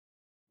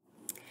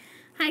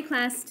Hi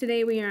class,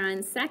 today we are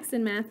on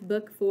Saxon Math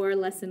Book 4,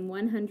 Lesson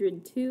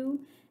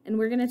 102, and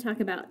we're going to talk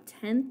about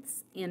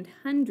tenths and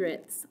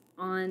hundredths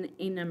on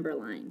a number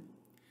line.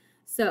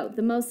 So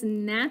the most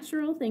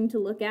natural thing to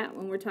look at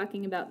when we're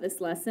talking about this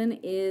lesson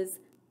is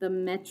the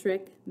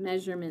metric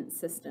measurement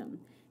system,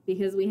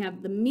 because we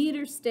have the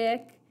meter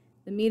stick.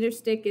 The meter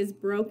stick is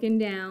broken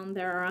down.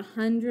 There are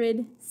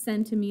 100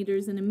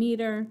 centimeters in a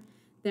meter.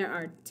 There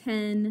are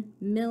 10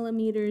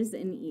 millimeters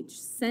in each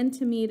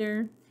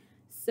centimeter.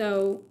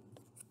 So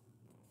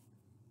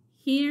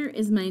here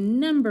is my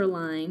number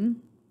line,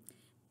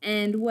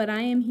 and what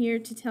I am here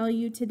to tell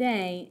you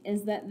today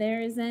is that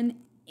there is an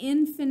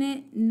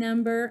infinite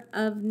number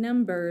of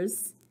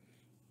numbers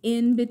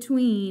in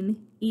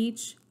between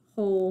each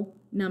whole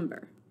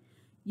number.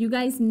 You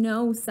guys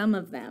know some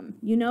of them.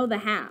 You know the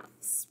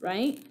halves,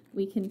 right?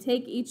 We can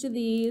take each of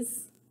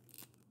these,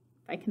 if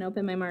I can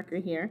open my marker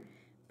here,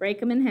 break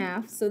them in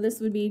half. So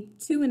this would be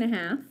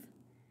 2.5.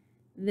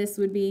 This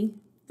would be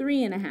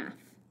 3.5.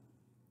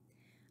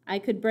 I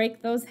could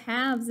break those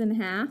halves in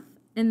half,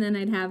 and then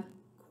I'd have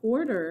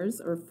quarters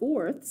or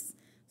fourths.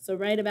 So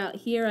right about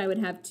here, I would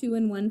have 2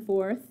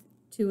 1/4,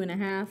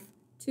 2.5,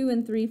 2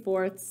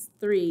 3/4,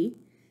 3,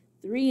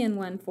 3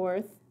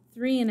 1/4,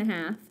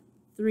 3.5,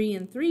 3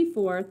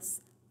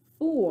 3/4,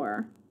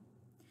 4.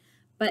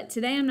 But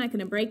today I'm not going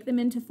to break them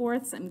into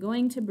fourths. I'm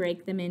going to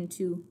break them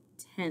into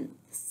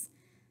tenths.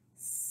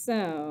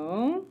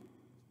 So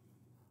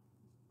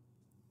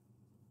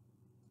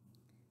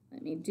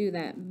let me do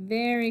that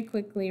very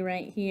quickly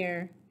right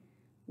here.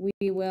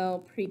 We will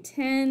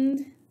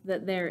pretend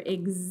that they're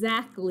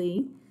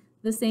exactly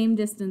the same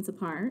distance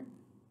apart.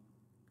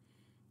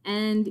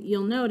 And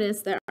you'll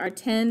notice there are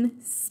 10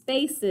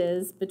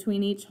 spaces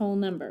between each whole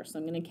number. So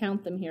I'm going to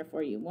count them here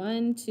for you.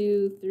 1,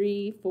 2,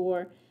 3,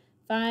 4,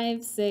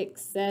 5,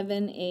 6,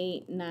 7,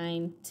 8,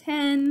 9,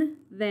 10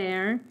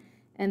 there.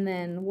 And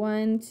then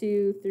 1,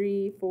 2,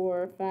 3,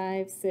 4,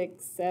 5,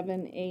 6,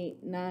 7,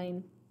 8,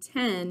 9,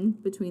 10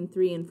 between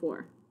 3 and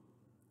 4.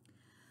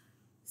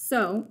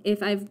 So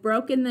if I've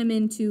broken them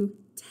into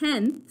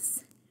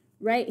tenths,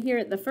 right here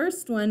at the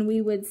first one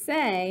we would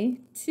say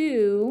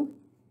 2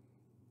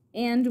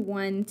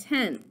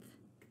 1/10.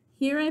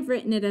 Here I've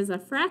written it as a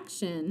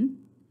fraction,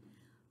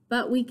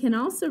 but we can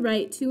also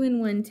write 2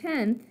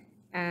 1/10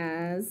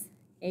 as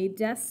a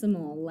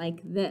decimal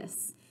like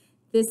this.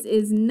 This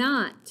is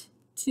not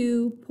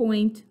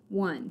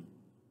 2.1.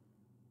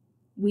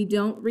 We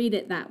don't read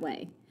it that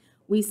way.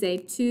 We say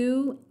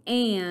 2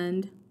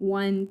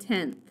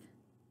 1/10.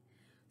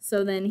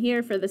 So then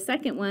here for the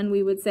second one,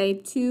 we would say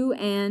 2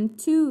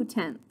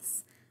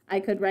 2/10. I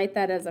could write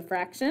that as a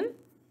fraction,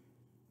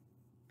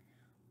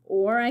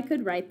 or I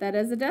could write that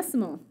as a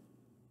decimal.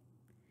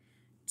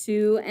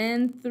 2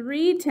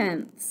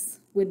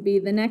 3/10 would be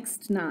the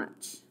next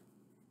notch.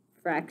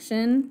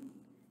 Fraction,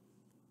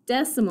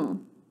 decimal.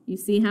 You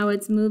see how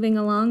it's moving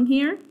along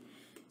here?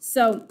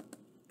 So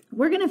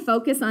we're going to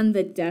focus on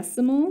the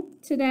decimal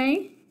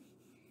today,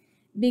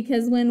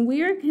 because when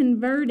we're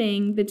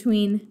converting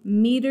between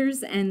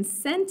meters and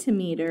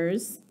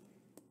centimeters,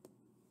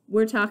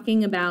 we're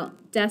talking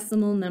about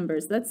decimal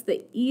numbers. That's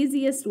the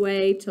easiest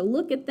way to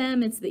look at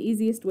them. It's the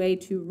easiest way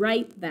to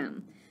write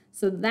them.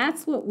 So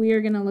that's what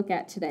we're going to look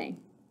at today.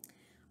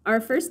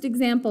 Our first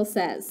example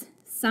says,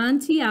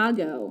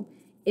 Santiago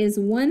is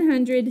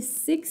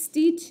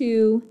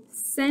 162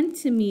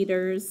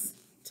 centimeters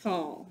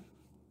tall.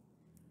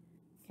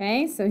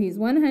 Okay, so he's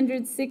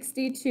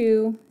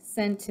 162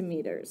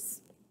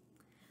 centimeters.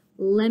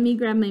 Let me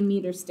grab my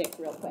meter stick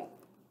real quick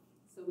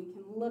so we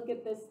can look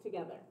at this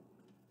together.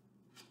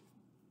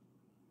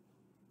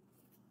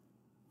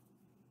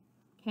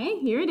 Okay,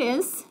 here it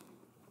is.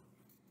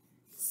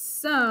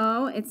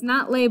 So it's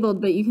not labeled,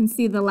 but you can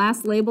see the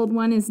last labeled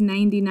one is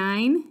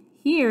 99.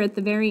 Here at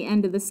the very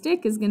end of the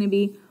stick is going to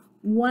be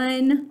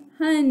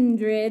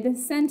 100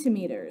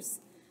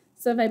 centimeters.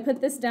 So if I put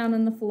this down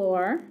on the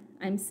floor,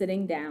 I'm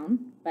sitting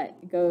down, but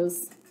it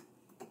goes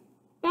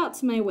about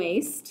to my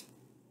waist,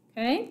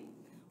 okay?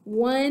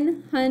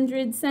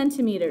 100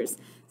 centimeters.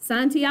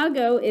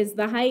 Santiago is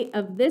the height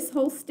of this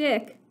whole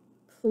stick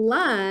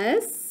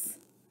plus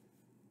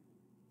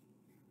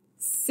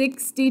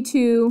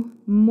 62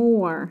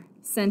 more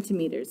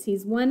centimeters.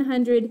 He's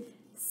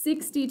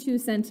 162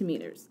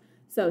 centimeters.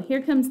 So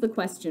here comes the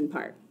question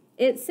part.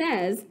 It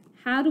says,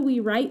 how do we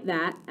write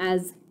that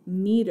as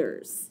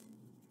meters?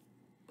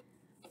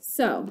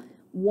 So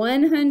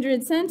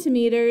 100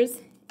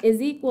 centimeters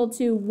is equal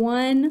to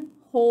 1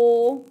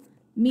 whole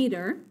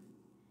meter.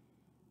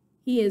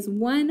 He is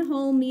 1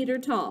 whole meter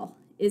tall.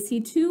 Is he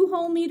 2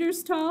 whole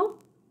meters tall?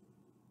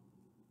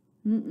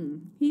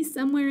 He's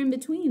somewhere in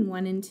between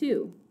 1 and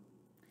 2.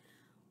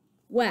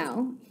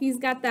 Well, he's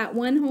got that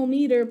 1 whole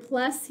meter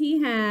plus he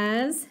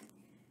has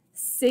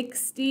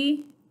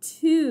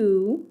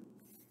 62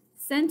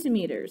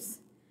 centimeters.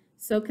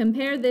 So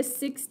compare this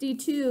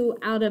 62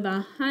 out of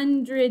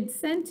 100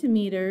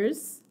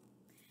 centimeters,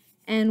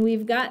 and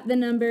we've got the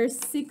number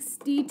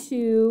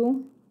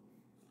 62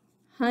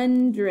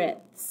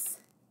 hundredths.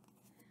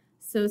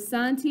 So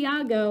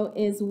Santiago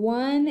is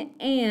 1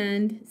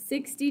 and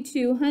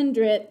 62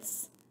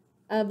 hundredths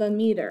of a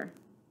meter.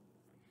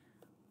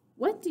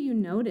 What do you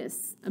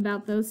notice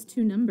about those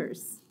two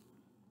numbers?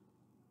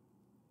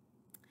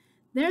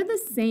 They're the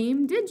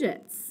same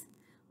digits.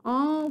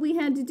 All we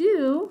had to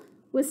do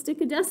was stick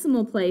a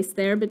decimal place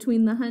there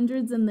between the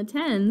hundreds and the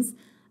tens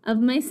of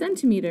my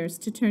centimeters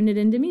to turn it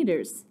into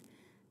meters.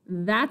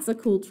 That's a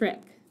cool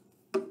trick.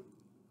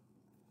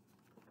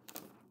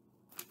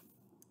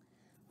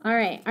 All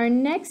right, our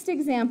next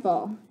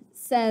example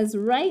says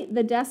write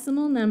the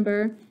decimal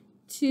number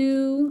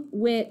to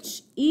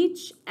which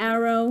each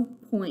arrow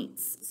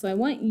points. So I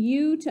want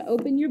you to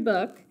open your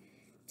book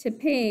to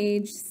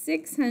page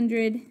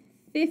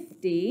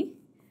 650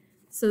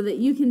 so that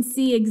you can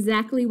see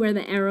exactly where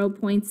the arrow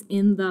points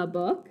in the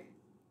book.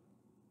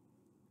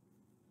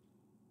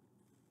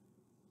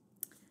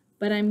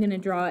 But I'm going to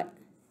draw it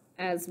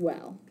as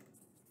well.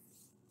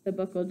 The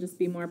book will just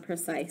be more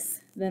precise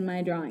than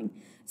my drawing.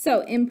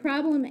 So in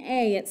problem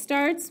A, it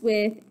starts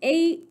with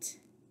 8,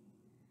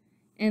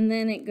 and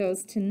then it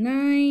goes to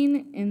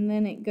 9, and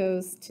then it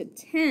goes to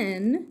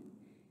 10,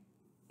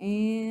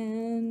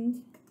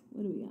 and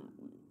what do we got?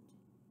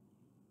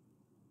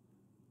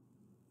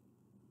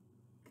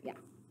 Yeah,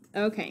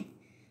 okay.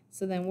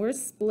 So then we're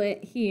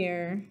split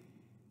here.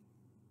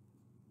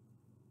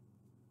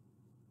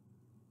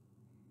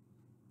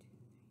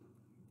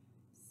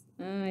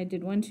 I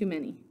did one too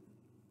many.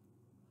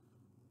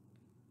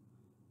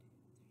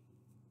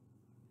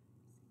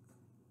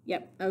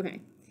 Yep,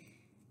 okay.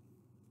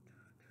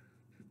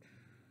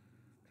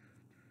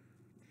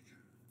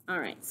 All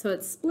right, so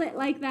it's split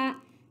like that,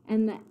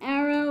 and the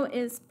arrow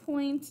is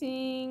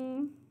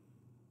pointing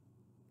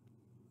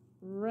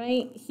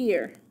right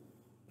here.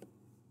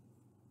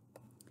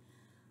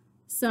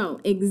 So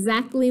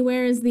exactly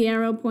where is the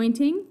arrow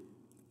pointing?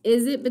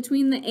 Is it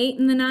between the 8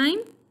 and the 9?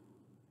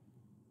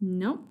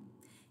 Nope.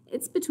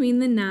 It's between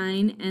the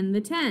 9 and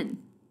the 10.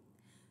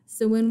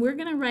 So when we're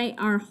going to write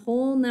our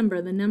whole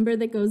number, the number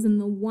that goes in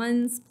the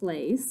ones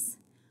place,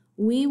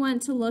 we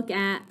want to look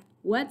at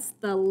what's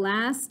the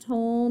last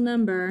whole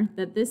number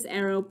that this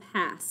arrow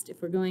passed. If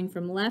we're going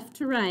from left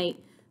to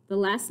right, the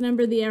last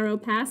number the arrow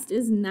passed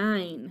is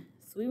 9.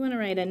 So we want to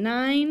write a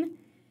 9,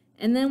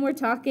 and then we're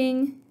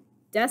talking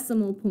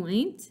decimal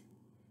point,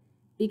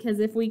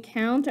 because if we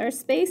count our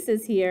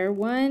spaces here,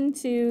 1,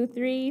 2,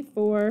 3,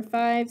 4,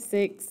 5,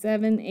 6,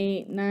 7,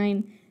 8,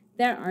 9,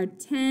 there are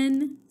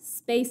 10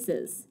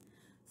 spaces.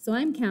 So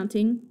I'm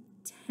counting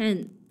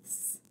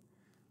tenths.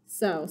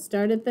 So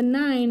start at the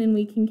 9 and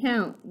we can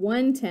count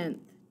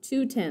 1/10,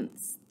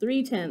 2/10,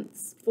 3/10,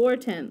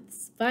 4/10,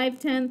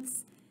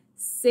 5/10,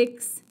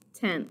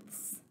 6/10.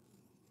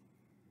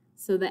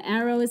 So the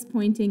arrow is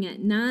pointing at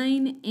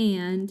 9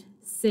 and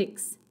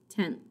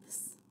 6/10.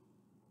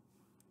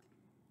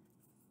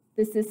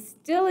 This is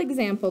still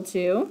example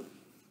 2.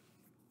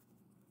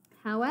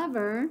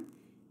 However,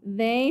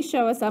 they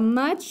show us a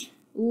much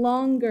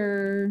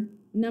longer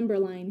number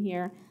line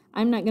here.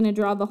 I'm not going to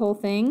draw the whole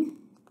thing.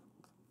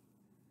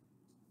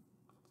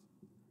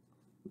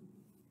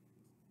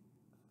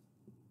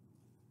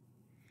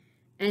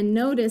 And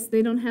notice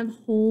they don't have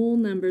whole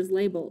numbers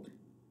labeled.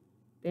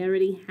 They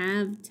already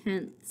have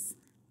tenths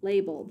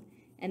labeled.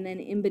 And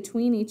then in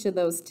between each of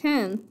those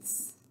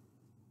tenths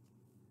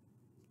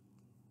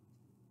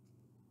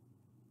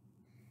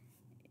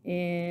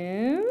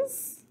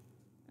is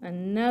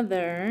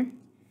another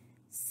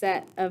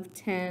set of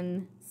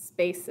 10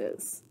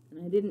 spaces.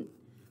 And I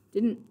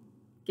didn't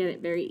get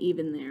it very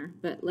even there,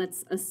 but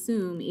let's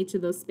assume each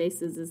of those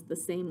spaces is the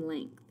same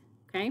length,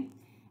 okay?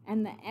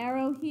 And the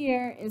arrow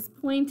here is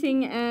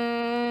pointing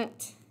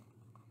at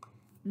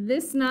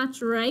this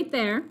notch right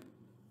there.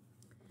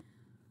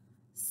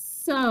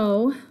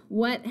 So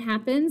what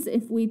happens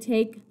if we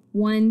take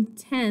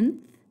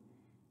 1/10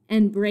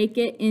 and break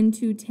it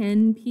into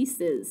 10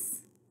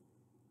 pieces?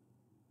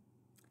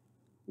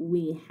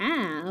 We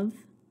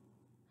have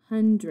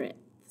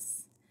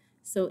hundredths.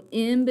 So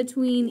in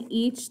between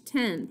each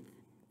tenth,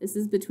 this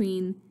is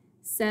between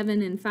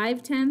 7 and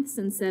 5/10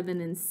 and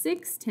 7 and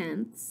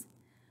 6/10,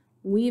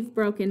 we've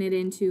broken it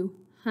into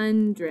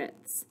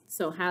hundredths.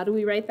 So how do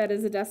we write that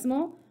as a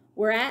decimal?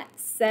 We're at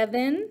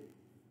 7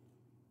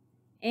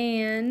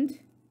 and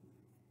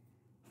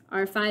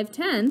our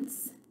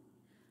 5/10,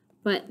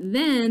 but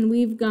then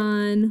we've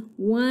gone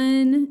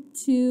 1,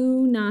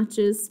 2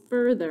 notches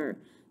further.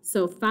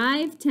 So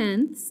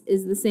 5/10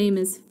 is the same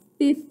as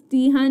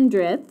 50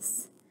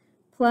 hundredths,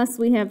 plus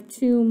we have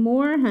 2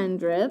 more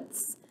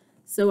hundredths.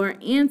 So our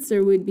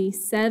answer would be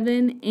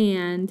 7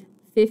 and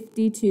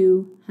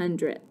 52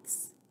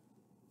 hundredths.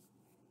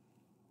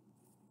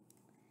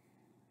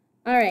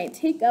 All right,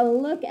 take a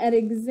look at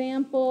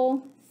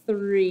example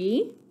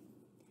 3.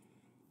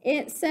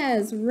 It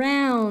says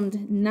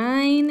round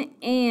 9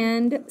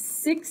 and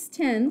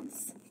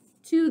 6/10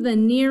 to the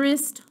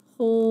nearest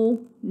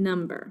whole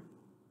number.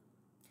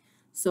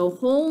 So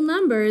whole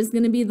number is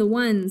going to be the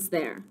ones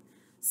there.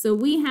 So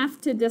we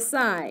have to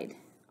decide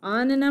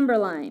on a number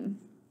line.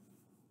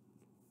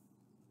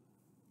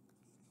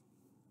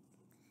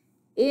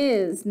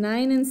 is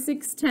 9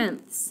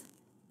 6/10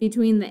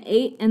 between the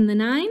 8 and the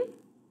 9?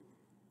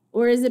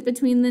 Or is it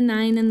between the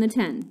 9 and the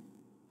 10?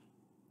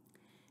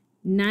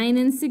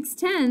 9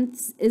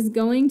 6/10 is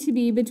going to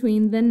be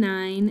between the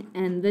 9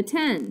 and the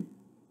 10.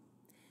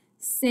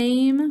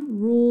 Same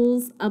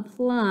rules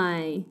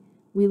apply.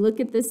 We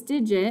look at this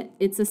digit,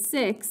 it's a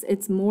 6,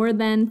 it's more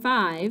than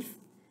 5.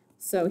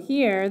 So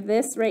here,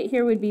 this right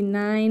here would be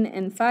 9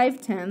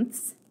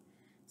 5/10.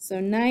 So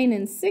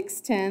 9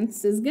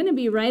 6/10 is going to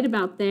be right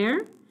about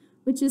there,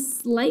 which is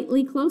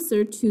slightly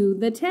closer to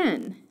the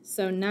 10.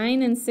 So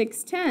 9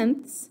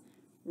 6/10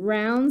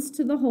 rounds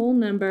to the whole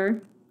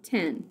number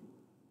 10.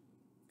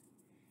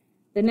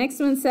 The next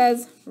one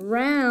says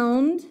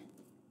round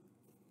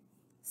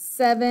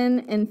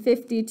 7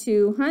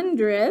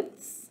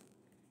 52/100ths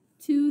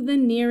to the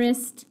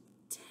nearest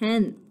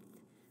tenth.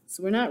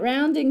 So we're not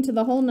rounding to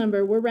the whole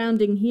number, we're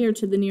rounding here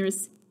to the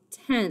nearest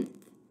tenth.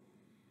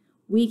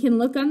 We can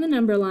look on the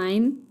number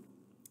line,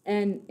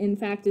 and in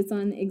fact it's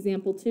on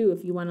example 2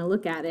 if you want to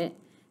look at it.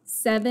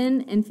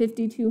 7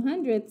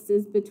 52/100ths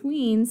is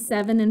between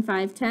 7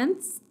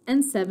 5/10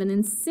 and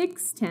 7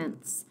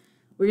 6/10.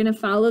 We're going to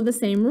follow the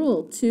same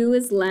rule. 2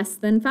 is less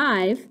than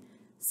 5,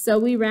 so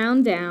we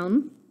round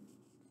down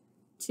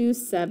to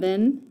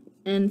 7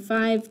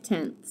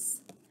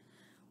 5/10.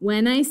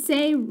 When I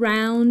say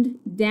round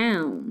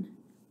down,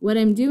 what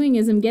I'm doing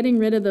is I'm getting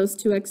rid of those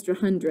 2 extra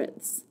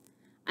hundredths.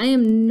 I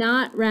am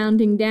not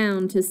rounding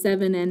down to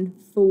 7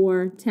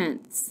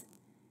 4/10,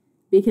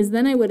 because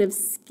then I would have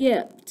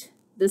skipped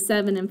the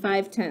 7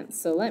 5/10.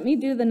 So let me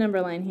do the number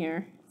line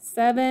here.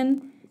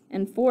 7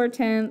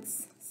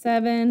 4/10,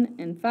 7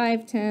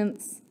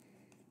 5/10,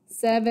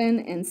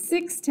 7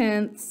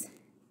 6/10,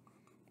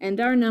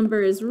 and our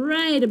number is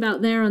right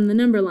about there on the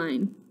number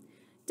line.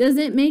 Does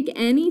it make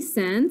any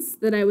sense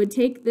that I would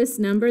take this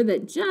number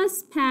that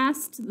just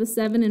passed the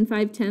 7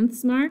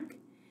 5/10 mark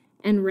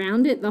and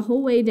round it the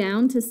whole way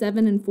down to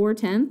 7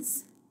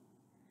 4/10?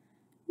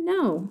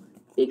 No,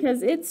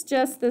 because it's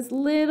just this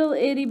little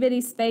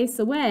itty-bitty space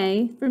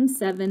away from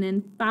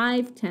 7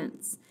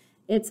 5/10.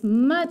 It's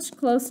much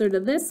closer to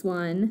this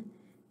one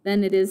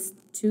than it is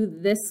to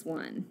this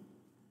one.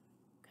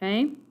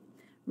 Okay?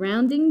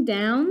 Rounding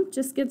down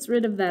just gets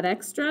rid of that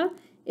extra.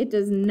 It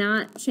does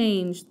not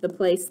change the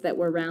place that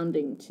we're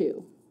rounding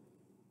to.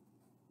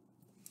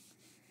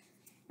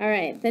 All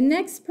right, the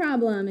next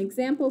problem,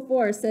 example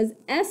 4, says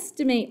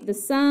estimate the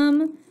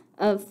sum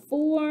of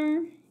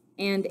 4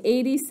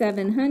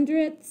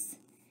 87/100ths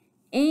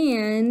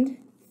and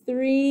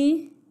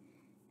 3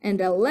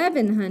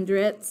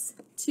 11/100ths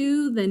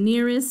to the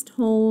nearest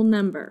whole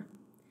number.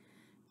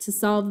 To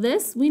solve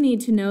this, we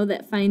need to know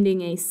that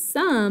finding a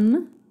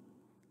sum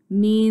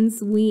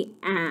means we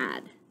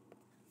add.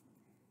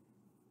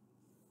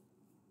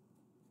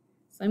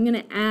 So I'm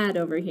going to add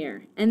over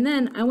here. And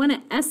then I want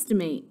to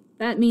estimate.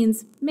 That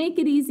means make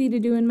it easy to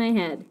do in my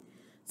head.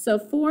 So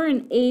 4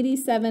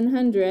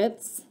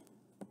 87/100ths,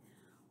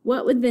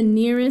 what would the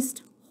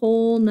nearest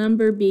whole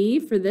number be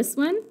for this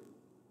one?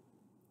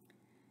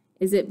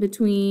 Is it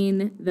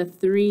between the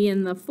 3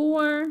 and the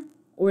 4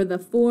 or the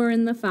 4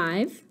 and the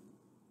 5?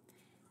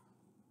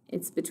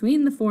 It's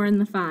between the 4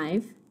 and the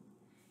 5.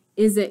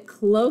 Is it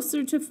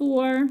closer to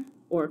 4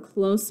 or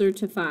closer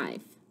to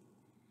 5?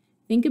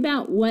 Think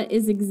about what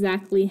is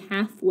exactly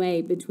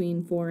halfway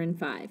between 4 and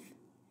 5.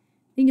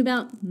 Think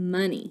about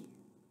money.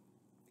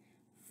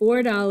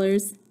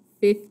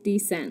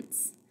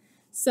 $4.50.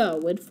 So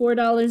would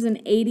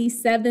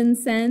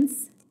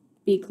 $4.87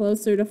 be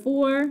closer to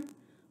 4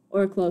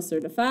 or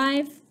closer to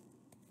 5?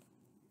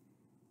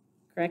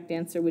 Correct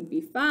answer would be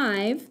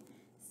 5.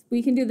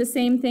 We can do the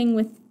same thing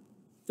with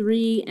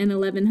 3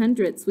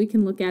 11/100ths. We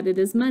can look at it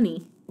as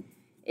money.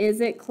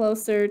 Is it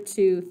closer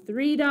to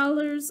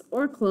 $3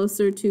 or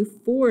closer to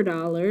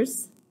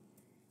 $4?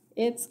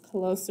 It's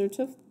closer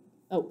to,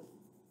 I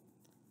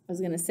was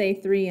going to say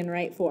 3 and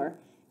write 4.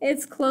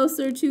 It's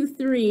closer to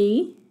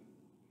 3.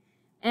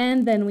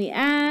 And then we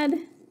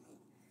add.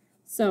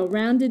 So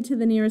rounded to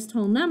the nearest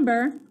whole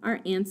number,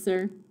 our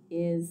answer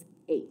is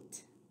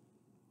 8.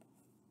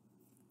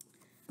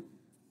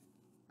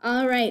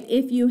 All right,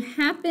 if you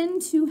happen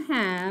to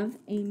have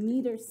a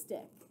meter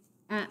stick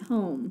at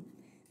home,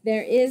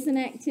 there is an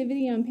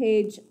activity on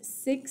page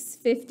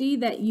 650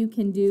 that you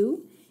can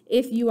do.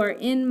 If you are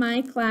in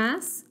my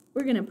class,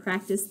 we're going to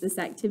practice this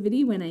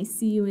activity when I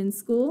see you in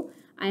school.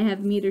 I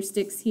have meter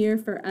sticks here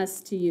for us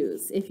to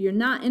use. If you're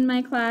not in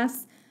my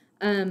class,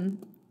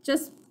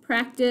 just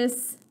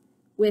practice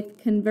with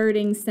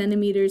converting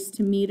centimeters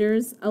to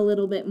meters a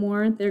little bit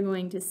more. They're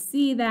going to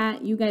see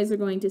that. You guys are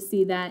going to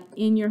see that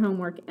in your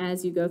homework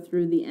as you go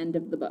through the end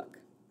of the book.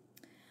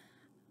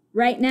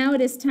 Right now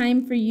it is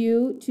time for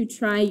you to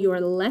try your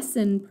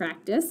lesson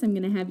practice. I'm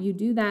going to have you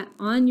do that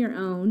on your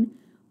own.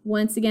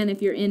 Once again,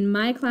 if you're in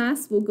my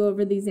class, we'll go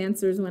over these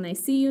answers when I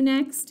see you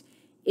next.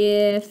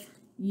 If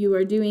you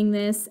are doing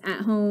this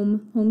at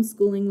home,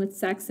 homeschooling with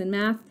Saxon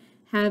Math,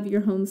 have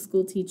your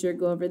homeschool teacher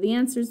go over the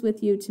answers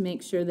with you to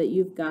make sure that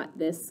you've got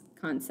this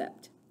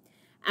concept.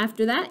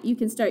 After that, you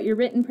can start your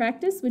written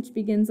practice, which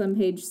begins on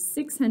page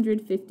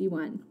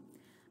 651.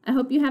 I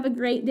hope you have a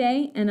great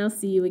day, and I'll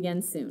see you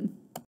again soon.